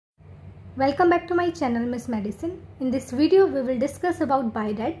Welcome back to my channel Mis.Medicine. In this video we will discuss about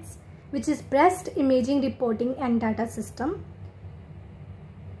BIRADS, which is Breast Imaging Reporting and Data System.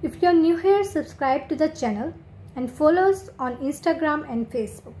 If you are new here, subscribe to the channel and follow us on Instagram and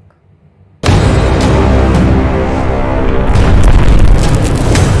Facebook.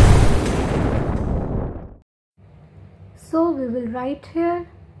 So we will write here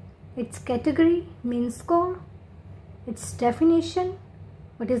its category, mean score, its definition,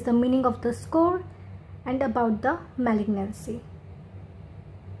 what is the meaning of the score, and about the malignancy.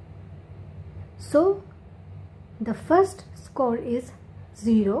 So the first score is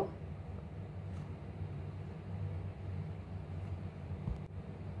 0.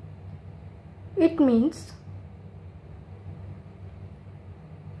 It means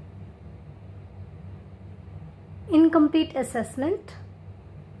incomplete assessment,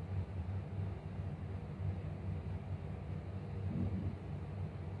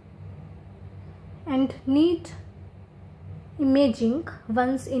 and need imaging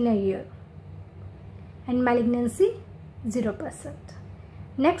once in a year, and malignancy 0%.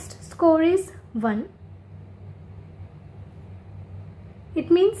 Next score is 1.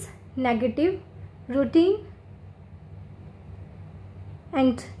 It means negative, routine,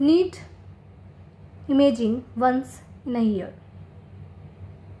 and need imaging once in a year,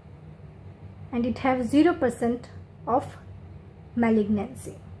 and it have 0% of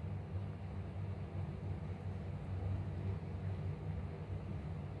malignancy.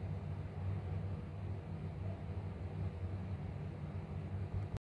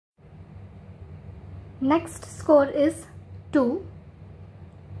 Next score is 2.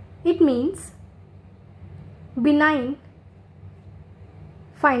 It means benign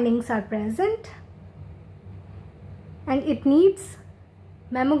findings are present and it needs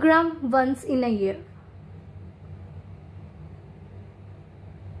mammogram once in a year.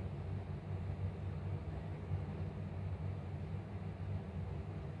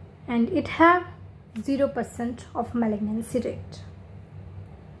 And it have 0% of malignancy rate.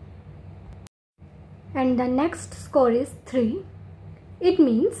 And the next score is 3. It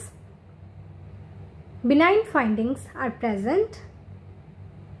means benign findings are present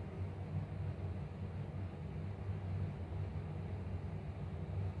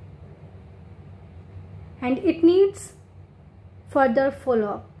and it needs further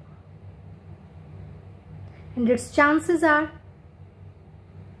follow-up, and its chances are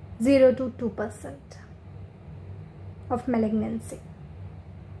 0 to 2% of malignancy.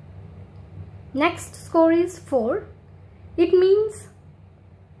 Next score is 4. It means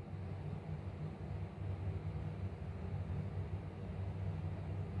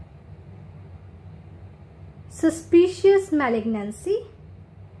suspicious malignancy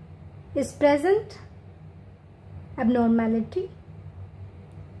is present, abnormality,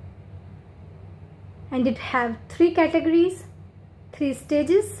 and it have 3 categories, 3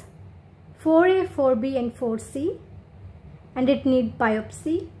 stages, 4A, 4B and 4C, and it need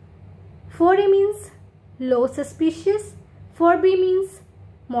biopsy. 4A means low suspicious, 4B means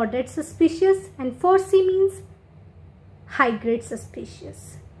moderate suspicious, and 4C means high grade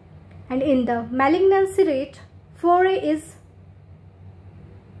suspicious. And in the malignancy rate, 4A is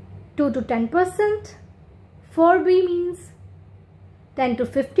 2 to 10%, 4B means 10 to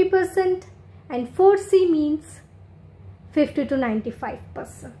 50%, and 4C means 50 to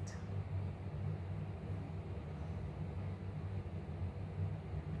 95%.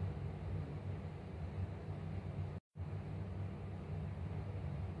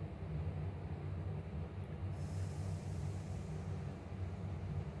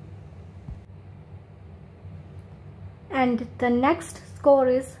 And the next score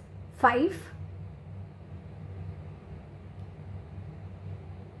is 5.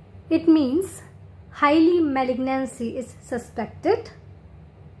 It means highly malignancy is suspected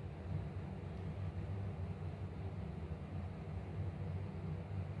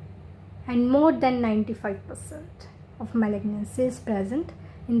and more than 95% of malignancy is present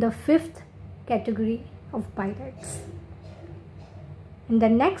in the 5th category of BIRADS. And the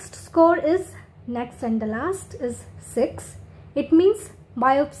next score is next and the last is 6. It means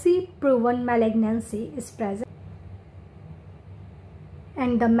biopsy proven malignancy is present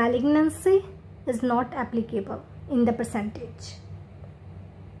and the malignancy is not applicable in the percentage.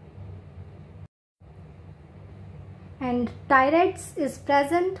 And TIRADS is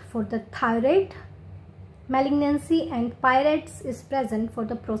present for the thyroid malignancy and PIRADS is present for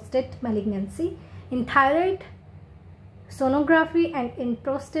the prostate malignancy. In thyroid, sonography, and in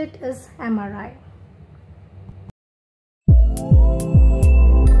prostate is MRI.